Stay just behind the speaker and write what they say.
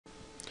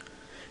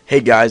Hey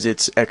guys,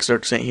 it's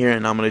xDarkSaint here,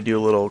 and I'm going to do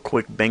a little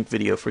quick bank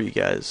video for you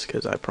guys,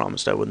 because I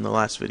promised I would in the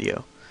last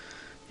video.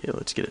 Yeah,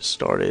 let's get it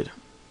started.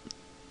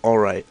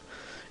 Alright,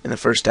 in the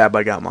first tab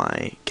I got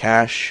my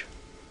cash.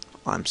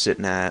 I'm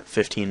sitting at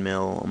 15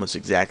 mil, almost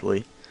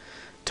exactly.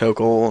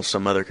 Tokel,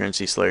 some other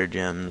currency, Slayer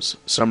gems,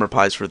 summer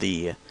pies for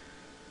the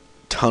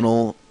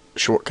tunnel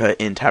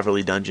shortcut in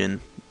Taverley Dungeon,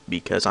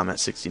 because I'm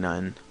at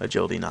 69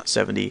 agility, not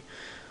 70.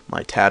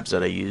 My tabs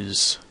that I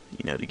use,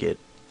 to get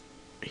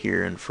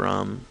here and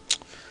from.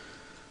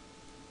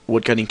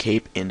 Woodcutting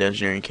cape and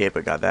dungeoneering cape,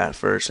 I got that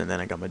first, and then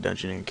I got my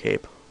dungeoneering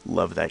cape.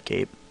 Love that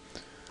cape.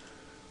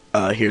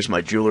 Here's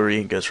my jewelry.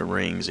 It goes from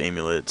rings,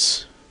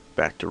 amulets,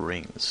 back to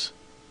rings.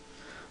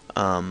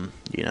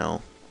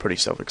 Pretty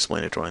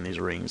self-explanatory on these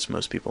rings.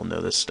 Most people know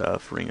this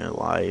stuff. Ring of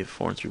Life,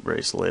 4-3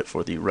 bracelet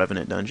for the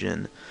Revenant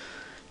dungeon,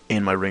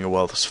 and my Ring of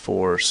Wealth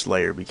for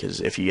Slayer,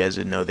 because if you guys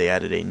didn't know, they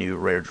added a new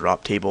rare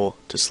drop table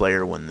to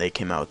Slayer when they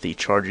came out with the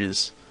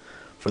charges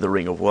for the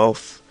Ring of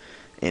Wealth.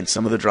 And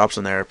some of the drops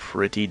in there are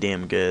pretty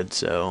damn good,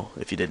 so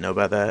if you didn't know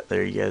about that,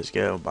 there you guys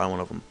go, buy one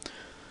of them.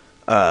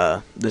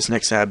 This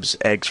next tab's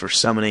eggs for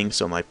summoning,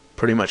 so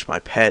pretty much my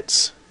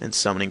pets and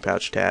summoning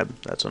pouch tab,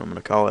 that's what I'm going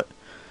to call it.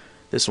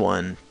 This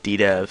one,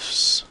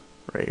 D-defs,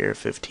 right here,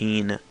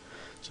 15,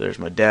 so there's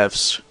my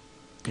defs.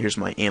 Here's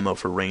my ammo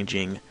for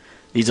ranging.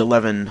 These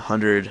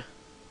 1100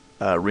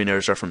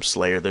 runes are from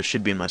Slayer. Those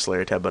should be in my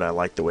Slayer tab, but I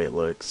like the way it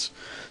looks,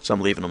 so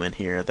I'm leaving them in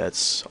here.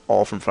 That's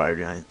all from Fire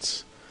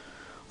Giants.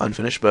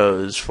 Unfinished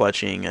bows,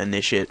 fletching,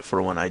 initiate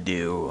for when I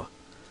do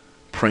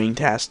praying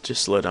tasks to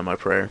slow down my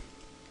prayer.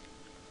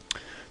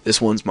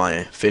 This one's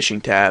my fishing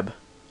tab.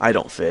 I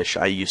don't fish.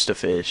 I used to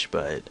fish,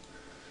 but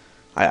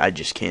I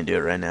just can't do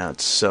it right now.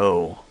 It's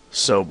so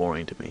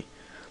boring to me.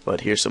 But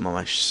here's some of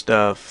my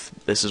stuff.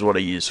 This is what I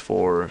use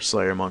for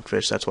Slayer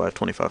Monkfish. That's why I have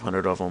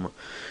 2,500 of them.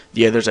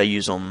 The others I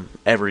use them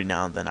every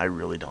now and then. I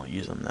really don't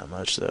use them that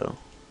much, so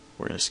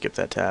we're going to skip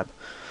that tab.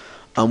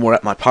 We're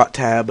at my pot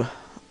tab.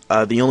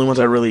 The only ones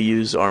I really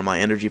use are my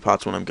energy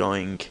pots when I'm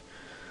going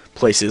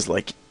places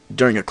like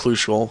during a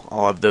crucial.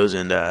 I'll have those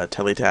in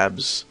tele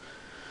tabs.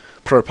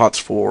 Prayer pots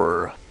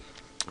for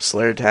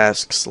Slayer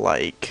tasks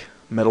like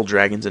metal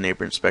dragons and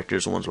neighbor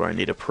inspectors, the ones where I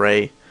need to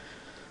pray.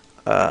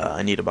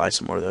 I need to buy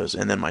some more of those.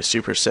 And then my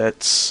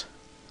supersets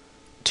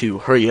to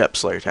hurry up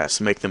Slayer tasks,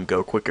 make them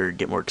go quicker,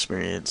 get more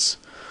experience.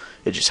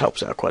 It just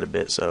helps out quite a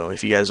bit. So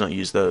if you guys don't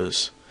use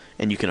those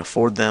and you can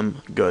afford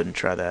them, go ahead and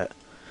try that.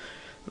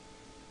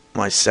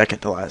 My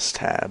second to last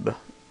tab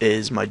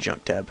is my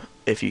junk tab.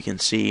 If you can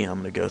see, I'm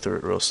going to go through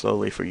it real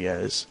slowly for you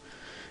guys.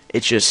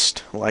 It's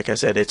just, like I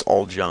said, it's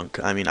all junk.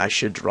 I mean, I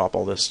should drop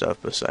all this stuff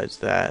besides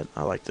that.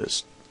 I like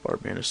those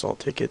Barbarian Assault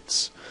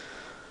tickets.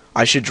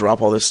 I should drop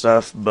all this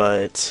stuff,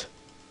 but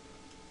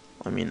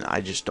I mean,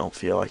 I just don't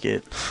feel like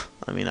it.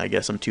 I mean, I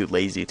guess I'm too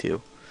lazy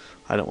to.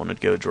 I don't want to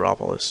go drop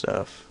all this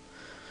stuff.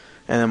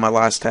 And then my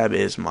last tab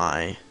is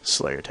my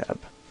Slayer tab.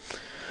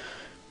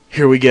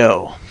 Here we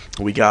go.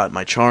 We got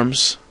my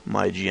charms,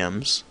 my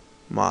gems,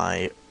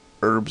 my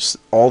herbs.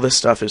 All this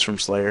stuff is from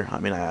Slayer. I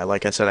mean,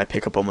 like I said, I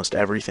pick up almost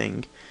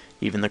everything,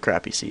 even the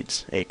crappy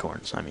seeds,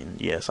 acorns. I mean,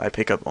 yes, I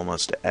pick up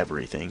almost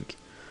everything.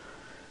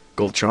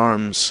 Gold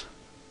charms,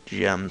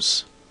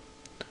 gems,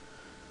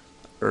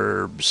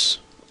 herbs.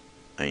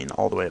 I mean,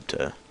 all the way up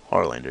to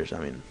Harlanders.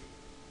 I mean,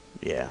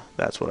 yeah,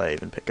 that's what I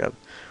even pick up.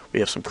 We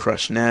have some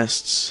crushed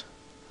nests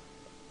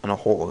and a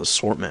whole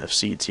assortment of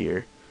seeds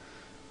here.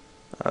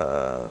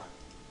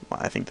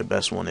 I think the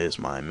best one is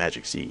my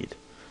magic seed.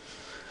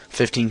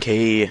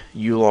 15k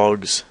yew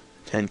logs,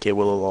 10k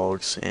willow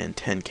logs, and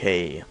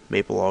 10k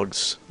maple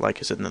logs. Like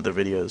I said in other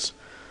videos,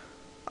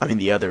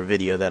 the other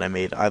video that I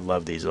made, I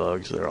love these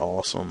logs. They're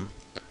awesome.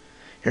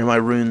 Here are my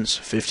runes,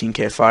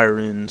 15k fire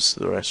runes.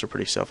 The rest are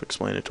pretty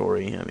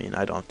self-explanatory. I mean,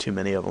 I don't have too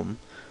many of them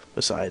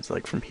besides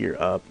like from here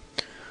up.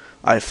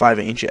 I have 5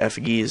 ancient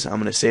effigies. I'm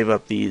going to save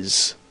up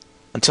these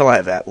until I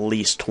have at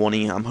least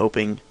 20, I'm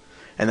hoping.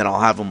 And then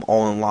I'll have them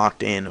all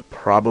unlocked and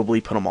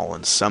probably put them all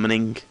in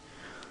summoning,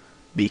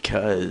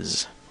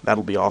 because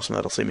that'll be awesome.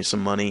 That'll save me some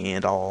money,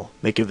 and I'll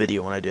make a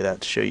video when I do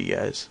that to show you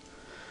guys.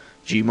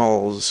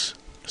 G-Malls,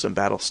 some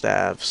battle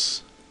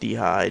staffs,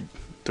 D-hide,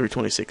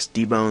 326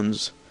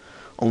 D-bones,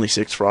 only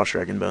 6 frost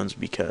dragon bones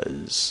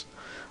because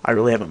I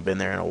really haven't been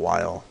there in a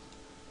while.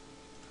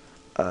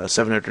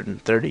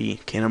 730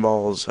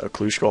 cannonballs, a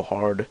clue scroll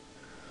hard.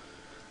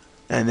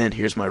 And then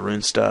here's my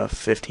rune stuff,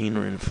 15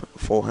 rune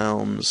full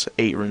helms,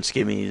 8 rune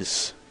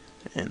skimmies,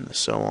 and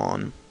so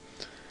on.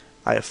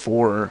 I have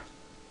 4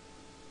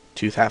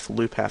 tooth half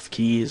loop half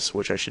keys,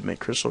 which I should make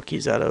crystal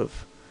keys out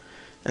of.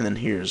 And then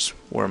here's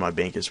where my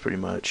bank is pretty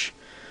much.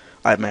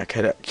 I have my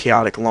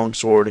chaotic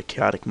longsword,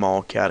 chaotic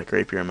maul, chaotic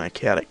rapier, and my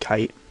chaotic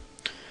kite.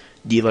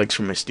 D-legs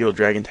from my steel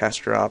dragon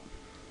task drop,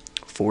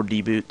 4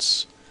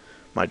 D-boots,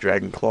 my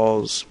dragon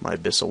claws, my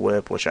abyssal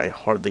whip, which I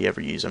hardly ever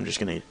use. I'm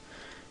just going to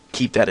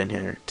keep that in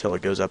here till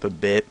it goes up a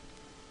bit.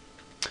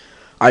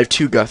 I have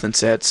 2 Guthan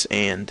sets,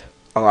 and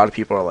a lot of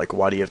people are like,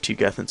 why do you have 2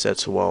 Guthan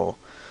sets? Well,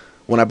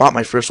 When I bought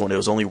my first one, it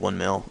was only 1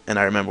 mil, and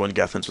I remember when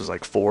Guthans was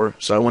like 4,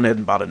 so I went ahead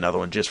and bought another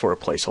one just for a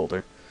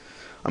placeholder.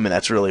 I mean,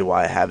 that's really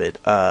why I have it.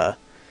 I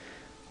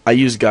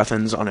use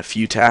Guthans on a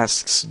few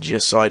tasks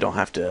just so I don't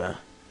have to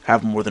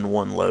have more than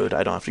one load.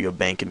 I don't have to go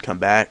bank and come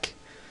back.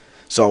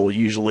 So I'll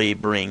usually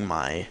bring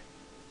my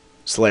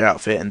Slayer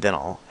outfit, and then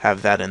I'll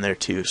have that in there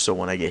too. So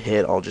when I get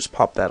hit, I'll just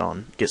pop that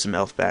on, get some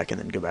health back, and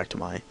then go back to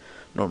my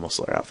normal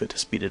Slayer outfit to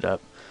speed it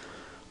up.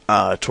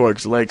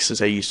 Torg's legs,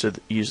 as I used to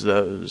use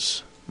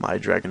those. My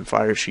Dragon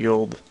Fire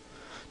Shield.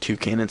 2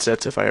 cannon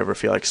sets if I ever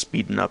feel like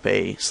speeding up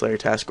a Slayer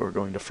task or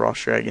going to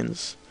Frost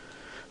Dragons.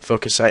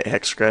 Focus Sight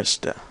Hex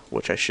Crest,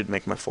 which I should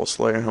make my full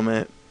Slayer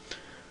helmet.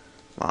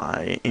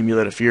 My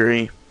Amulet of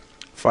Fury.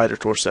 Fighter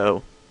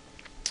Torso.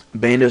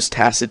 Bandos,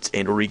 Tassets,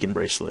 and Regan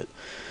Bracelet.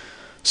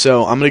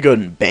 So I'm going to go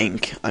ahead and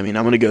bank. I'm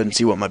going to go ahead and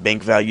see what my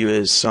bank value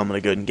is. So I'm going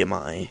to go ahead and get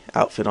my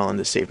outfit on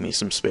to save me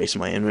some space in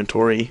my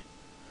inventory.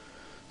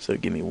 So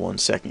give me 1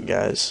 second,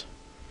 guys.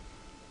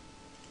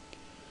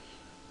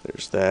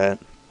 There's that.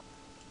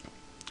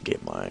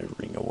 Get my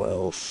Ring of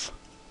Wealth.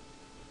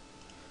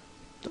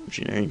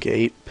 Dungeoneering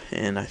Cape.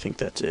 And I think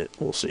that's it.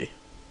 We'll see.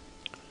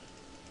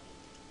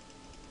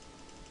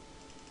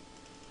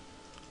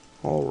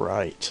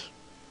 Alright.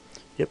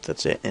 Yep,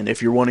 that's it. And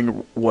if you're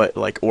wondering what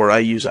aura I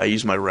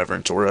use my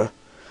Reverence Aura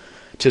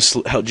to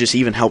just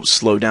even help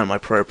slow down my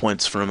prayer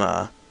points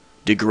from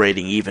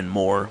degrading even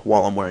more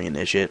while I'm wearing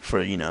Initiate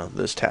for,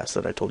 those tasks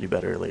that I told you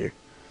about earlier.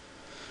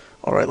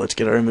 Alright, let's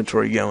get our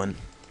inventory going.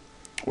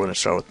 We're going to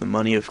start with the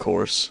money, of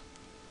course.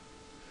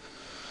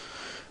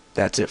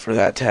 That's it for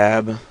that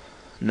tab.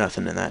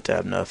 Nothing in that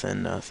tab.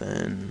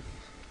 Nothing.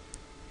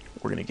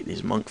 We're going to get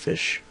these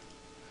monkfish.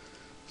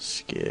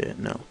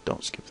 No,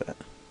 don't skip that.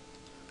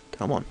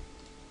 Come on.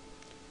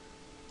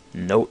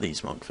 Note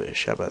these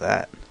monkfish. How about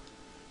that?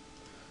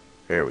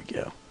 There we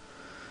go.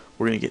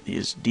 We're going to get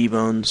these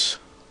D-bones,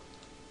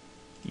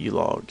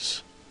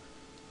 U-logs,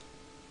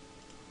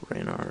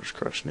 Raynar's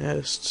crushed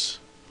nests,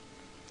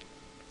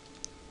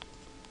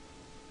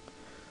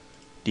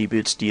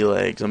 D-boots,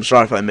 D-legs. I'm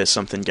sorry if I missed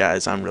something,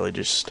 guys. I'm really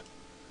just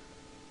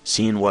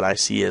seeing what I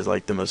see as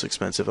the most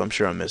expensive. I'm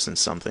sure I'm missing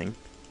something.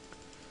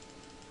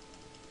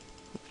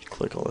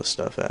 Click all this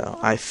stuff out.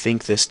 I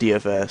think this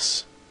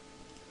DFS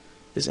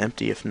is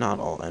empty, if not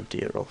all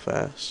empty, real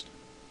fast.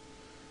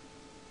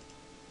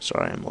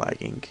 Sorry, I'm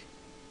lagging.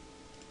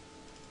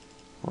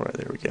 Alright,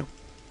 there we go.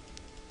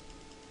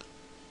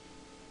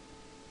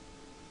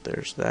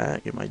 There's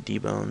that. Get my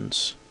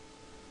D-bones.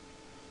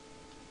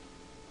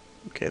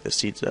 Okay, the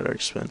seeds that are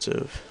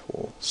expensive.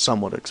 Well,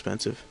 somewhat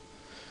expensive.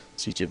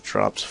 Seeds of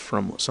drops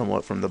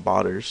somewhat from the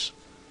botters.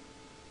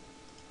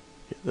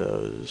 Get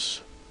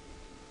those.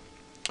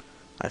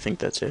 I think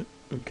that's it.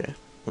 Okay,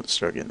 let's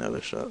start getting the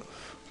other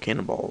stuff.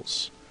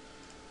 Cannonballs.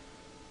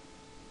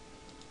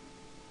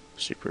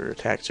 Super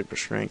attack, super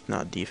strength,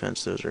 not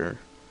defense. Those are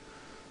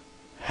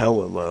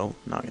hella low.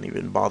 Not going to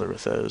even bother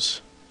with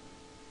those.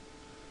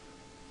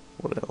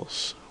 What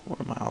else? What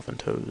are my Alphen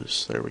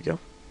Toes? There we go.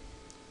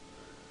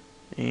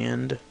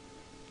 And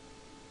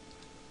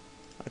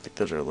I think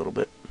those are a little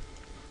bit.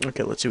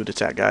 Okay, let's see what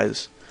it's at,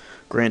 guys.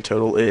 Grand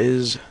total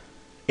is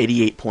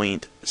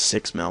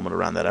 88.6 mil. I'm going to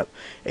round that up.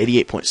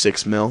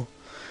 88.6 mil.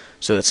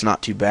 So that's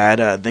not too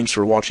bad. Thanks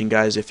for watching,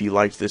 guys. If you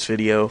liked this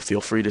video,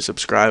 feel free to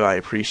subscribe. I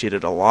appreciate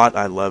it a lot.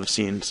 I love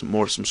seeing some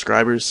more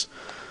subscribers.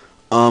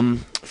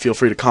 Feel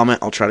free to comment.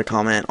 I'll try to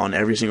comment on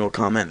every single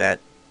comment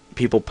that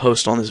people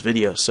post on this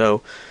video.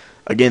 So,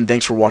 again,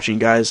 thanks for watching,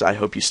 guys. I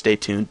hope you stay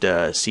tuned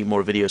to see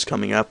more videos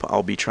coming up.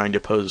 I'll be trying to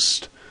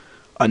post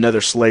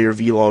another Slayer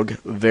vlog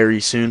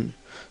very soon.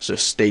 So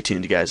stay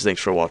tuned, guys.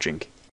 Thanks for watching.